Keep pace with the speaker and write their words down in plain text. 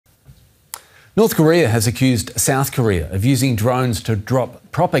North Korea has accused South Korea of using drones to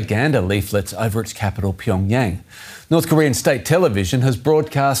drop propaganda leaflets over its capital, Pyongyang. North Korean state television has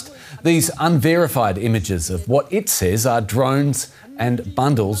broadcast these unverified images of what it says are drones and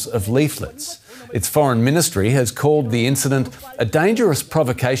bundles of leaflets. Its foreign ministry has called the incident a dangerous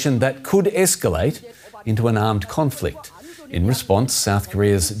provocation that could escalate into an armed conflict. In response, South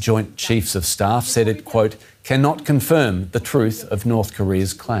Korea's Joint Chiefs of Staff said it, quote, cannot confirm the truth of North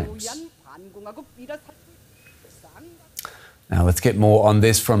Korea's claims. Now let's get more on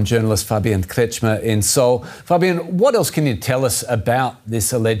this from journalist Fabian Kretschmer in Seoul. Fabian, what else can you tell us about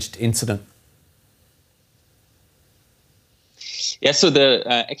this alleged incident? Yeah, so the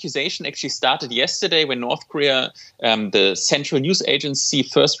accusation actually started yesterday when North Korea, the central news agency,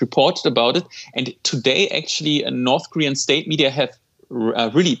 first reported about it. And today, actually, North Korean state media have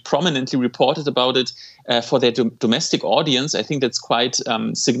really prominently reported about it for their domestic audience. I think that's quite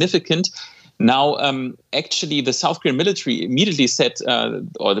significant. Now, actually, the South Korean military immediately said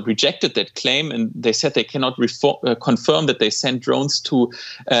or rejected that claim, and they said they cannot confirm that they sent drones to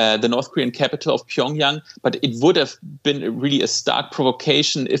the North Korean capital of Pyongyang. But it would have been really a stark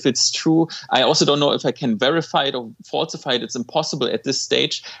provocation if it's true. I also don't know if I can verify it or falsify it. It's impossible at this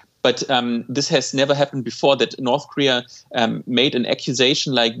stage. But this has never happened before, that North Korea made an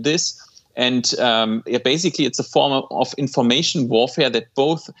accusation like this. And basically, it's a form of information warfare that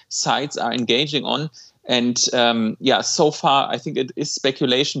both sides are engaging on. And so far, I think it is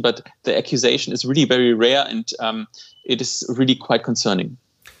speculation, but the accusation is really very rare, and it is really quite concerning.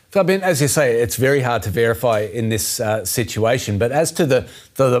 Fabian, as you say, it's very hard to verify in this situation. But as to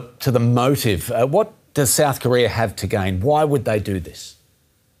the motive, what does South Korea have to gain? Why would they do this?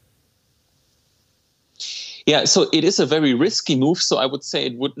 Yeah, so it is a very risky move. So I would say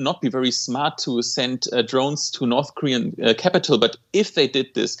it would not be very smart to send drones to North Korean capital. But if they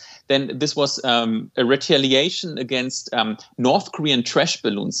did this, then this was a retaliation against North Korean trash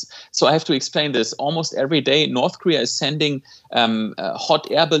balloons. So I have to explain this. Almost every day, North Korea is sending hot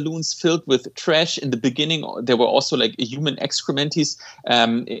air balloons filled with trash. In the beginning, there were also like human excrements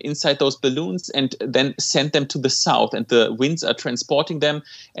inside those balloons, and then sent them to the south. And the winds are transporting them.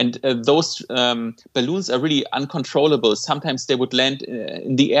 And those balloons are really uncontrollable. Sometimes they would land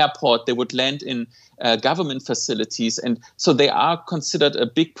in the airport, they would land in government facilities. And so they are considered a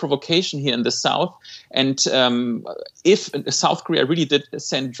big provocation here in the south. And if South Korea really did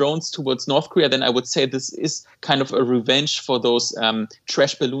send drones towards North Korea, then I would say this is kind of a revenge for those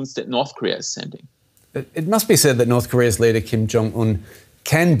trash balloons that North Korea is sending. It must be said that North Korea's leader Kim Jong-un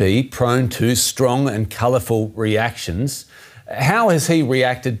can be prone to strong and colourful reactions. How has he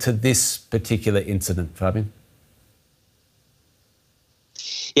reacted to this particular incident, Fabian?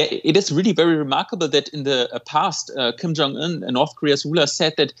 Yeah, it is really very remarkable that in the past, Kim Jong-un, North Korea's ruler,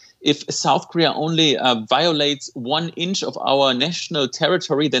 said that if South Korea only violates 1 inch of our national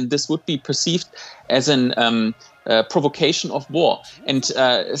territory, then this would be perceived as an provocation of war. And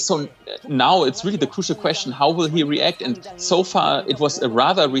so now it's really the crucial question, how will he react? And so far, it was a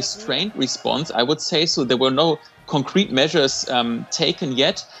rather restrained response, I would say. So there were no concrete measures taken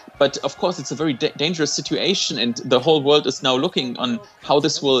yet. But of course, it's a very dangerous situation, and the whole world is now looking on how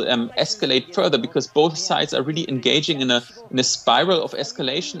this will escalate further, because both sides are really engaging in a spiral of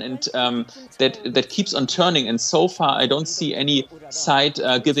escalation, and that keeps on turning. And so far, I don't see any side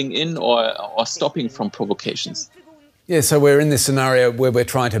giving in or stopping from provocations. Yeah, so we're in this scenario where we're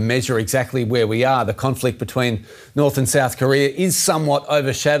trying to measure exactly where we are. The conflict between North and South Korea is somewhat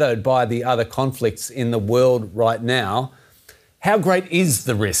overshadowed by the other conflicts in the world right now. How great is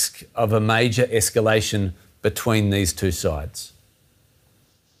the risk of a major escalation between these two sides?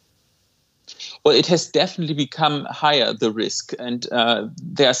 Well, it has definitely become higher, the risk, and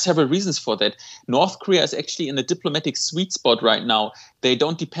there are several reasons for that. North Korea is actually in a diplomatic sweet spot right now. They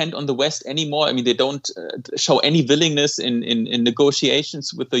don't depend on the West anymore. I mean, they don't show any willingness in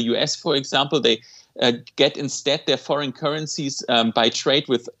negotiations with the US, for example. They get instead their foreign currencies by trade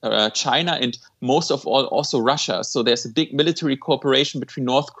with China, and most of all also Russia. So there's a big military cooperation between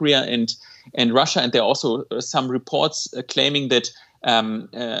North Korea and Russia, and there are also some reports claiming that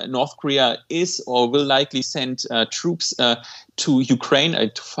North Korea is or will likely send troops to Ukraine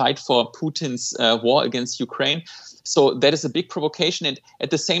to fight for Putin's war against Ukraine. So that is a big provocation. And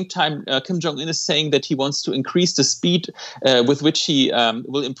at the same time, Kim Jong-un is saying that he wants to increase the speed with which he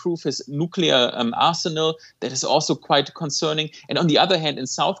will improve his nuclear arsenal. That is also quite concerning. And on the other hand, in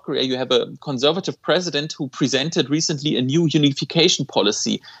South Korea, you have a conservative president who presented recently a new unification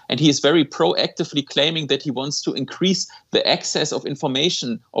policy. And he is very proactively claiming that he wants to increase the access of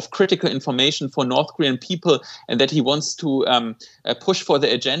information, of critical information for North Korean people, and that he wants to push for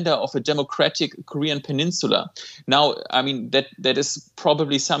the agenda of a democratic Korean peninsula. Now, I mean, that is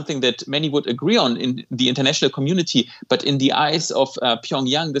probably something that many would agree on in the international community, but in the eyes of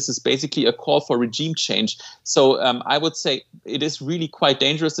Pyongyang, this is basically a call for regime change. So I would say it is really quite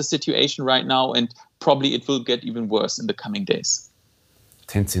dangerous, the situation right now, and probably it will get even worse in the coming days.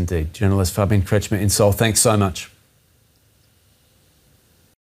 Tense indeed. Journalist Fabian Kretschmer in Seoul, thanks so much.